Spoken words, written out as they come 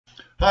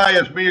Hi,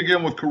 it's me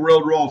again with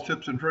Corel Draws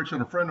Tips and Tricks,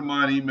 and a friend of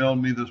mine emailed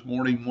me this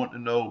morning wanting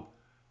to know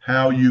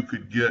how you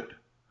could get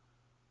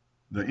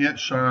the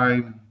inch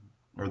sign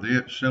or the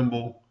inch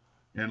symbol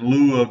in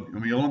lieu of,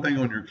 the only thing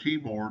on your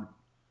keyboard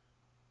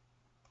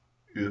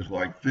is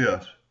like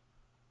this,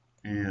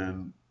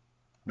 and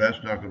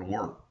that's not going to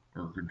work.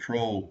 Or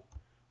Control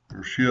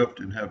or Shift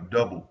and have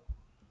double.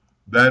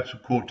 That's a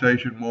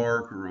quotation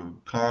mark or a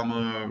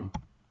comma,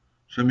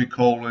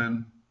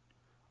 semicolon,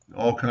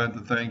 all kinds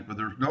of things, but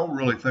there's no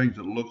really things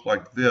that look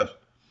like this.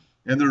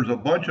 And there's a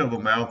bunch of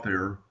them out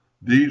there.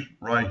 These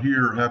right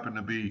here happen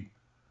to be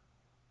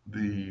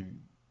the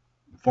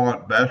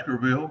font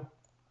Baskerville.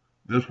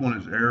 This one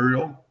is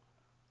Arial.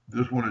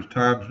 This one is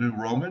Times New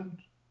Roman.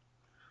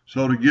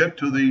 So to get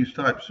to these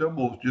type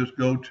symbols, just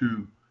go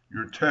to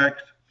your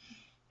text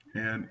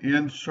and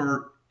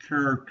insert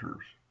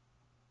characters.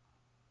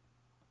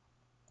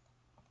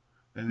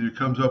 And it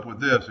comes up with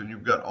this, and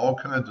you've got all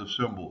kinds of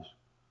symbols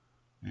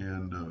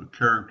and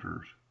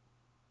characters.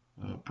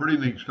 Pretty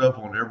neat stuff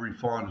on every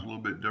font is a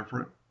little bit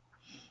different.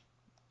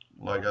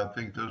 Like I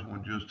think this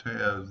one just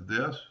has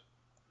this.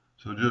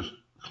 So just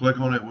click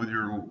on it with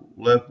your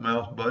left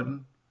mouse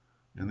button,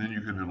 and then you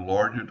can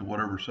enlarge it to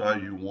whatever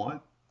size you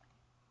want.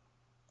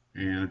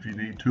 And if you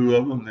need two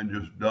of them, then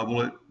just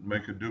double it,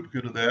 make a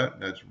duplicate of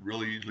that. That's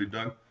really easily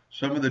done.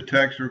 Some of the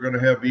texts are going to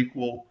have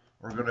equal,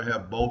 or going to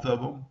have both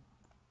of them.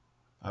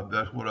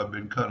 That's what I've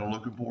been kind of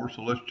looking for.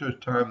 So let's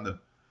just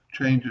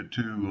change it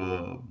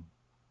to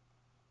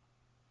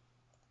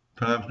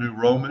Times New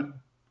Roman.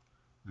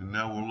 And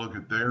now we'll look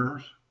at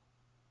theirs.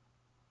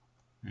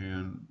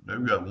 And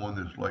they've got one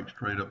that's like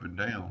straight up and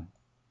down,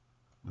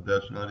 but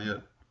that's not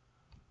it.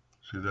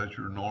 See, that's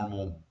your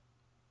normal.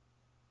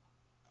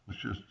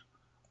 Let's just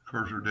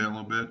cursor down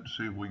a little bit to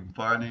see if we can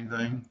find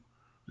anything.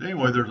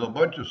 Anyway, there's a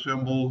bunch of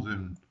symbols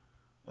and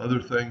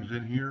other things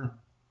in here.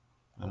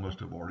 I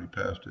must have already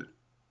passed it.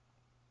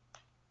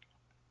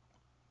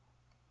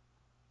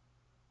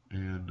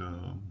 And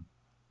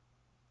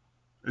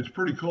it's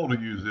pretty cool to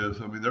use this.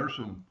 There's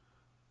some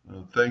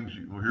things,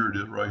 well, here it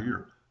is right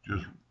here.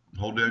 Just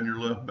hold down your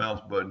left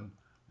mouse button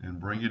and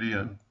bring it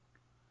in.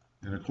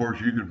 And of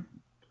course you can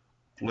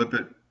flip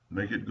it,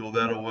 make it go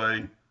that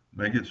way,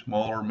 make it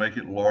smaller, make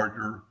it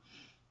larger,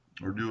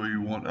 or do what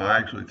you want. I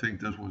actually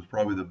think this was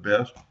probably the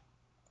best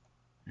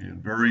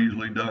and very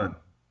easily done.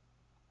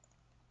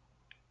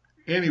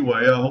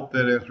 Anyway, I hope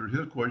that answered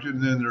his question.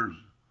 And then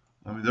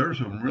there's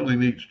some really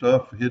neat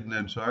stuff hidden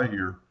inside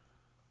here.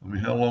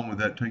 How long would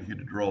that take you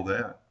to draw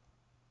that?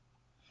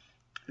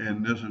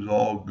 And this is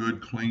all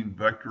good, clean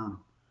vector.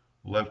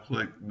 Left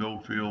click, no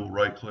fill,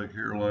 right click,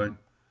 hairline.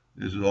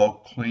 This is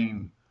all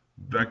clean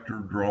vector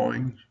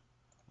drawings.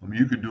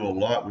 You could do a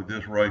lot with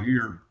this right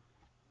here.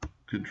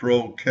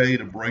 Control K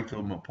to break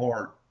them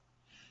apart.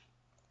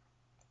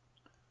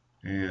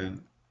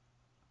 And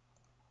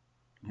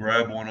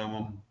grab one of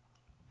them.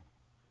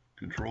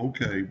 Control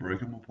K, break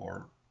them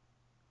apart.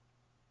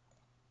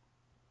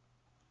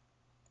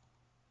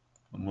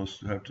 I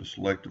must have to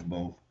select them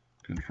both.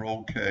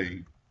 Control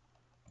K,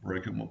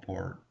 break them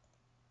apart.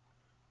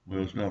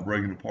 Well, it's not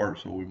breaking apart,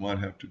 so we might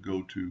have to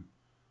go to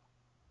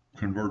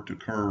convert to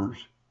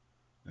curves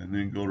and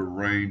then go to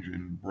range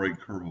and break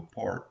curve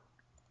apart.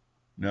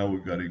 Now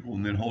we've got equal,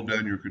 and then hold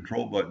down your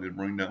control button and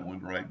bring that one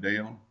right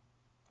down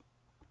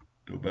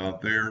to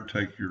about there.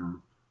 Take your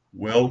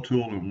weld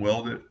tool and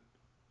weld it,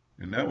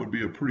 and that would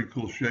be a pretty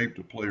cool shape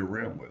to play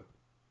around with.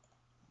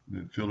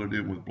 Then fill it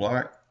in with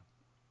black,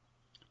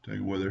 take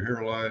away the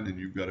hairline, and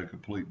you've got a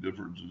complete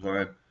different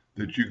design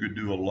that you could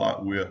do a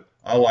lot with.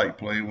 I like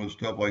playing with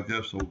stuff like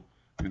this, so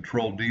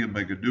Control D and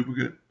make a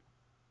duplicate,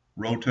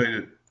 rotate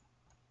it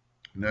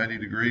 90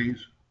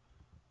 degrees,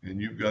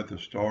 and you've got the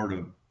start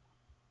of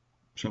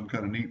some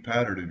kind of neat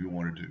pattern if you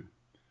wanted to.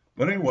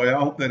 But anyway, I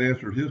hope that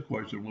answered his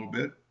question a little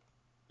bit,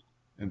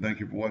 and thank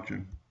you for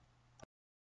watching.